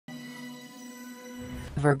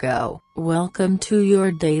Virgo, welcome to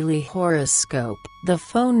your daily horoscope. The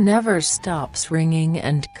phone never stops ringing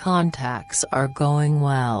and contacts are going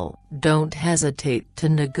well. Don't hesitate to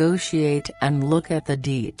negotiate and look at the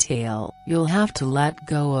detail. You'll have to let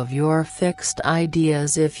go of your fixed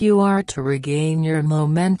ideas if you are to regain your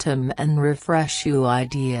momentum and refresh your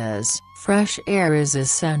ideas. Fresh air is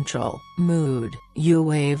essential. Mood, you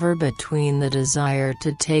waver between the desire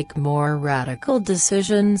to take more radical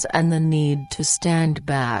decisions and the need to stand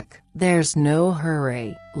back. There's no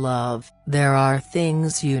hurry. Love, there are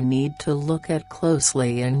things you need to look at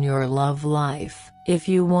closely in your love life. If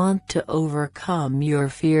you want to overcome your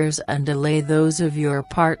fears and allay those of your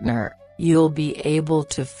partner, you'll be able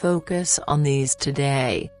to focus on these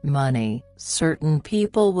today. Money, certain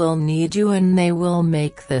people will need you and they will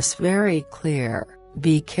make this very clear.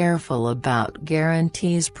 Be careful about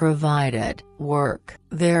guarantees provided. Work,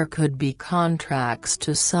 there could be contracts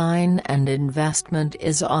to sign and investment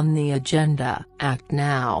is on the agenda. Act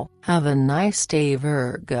now. Have a nice day,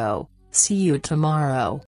 Virgo. See you tomorrow.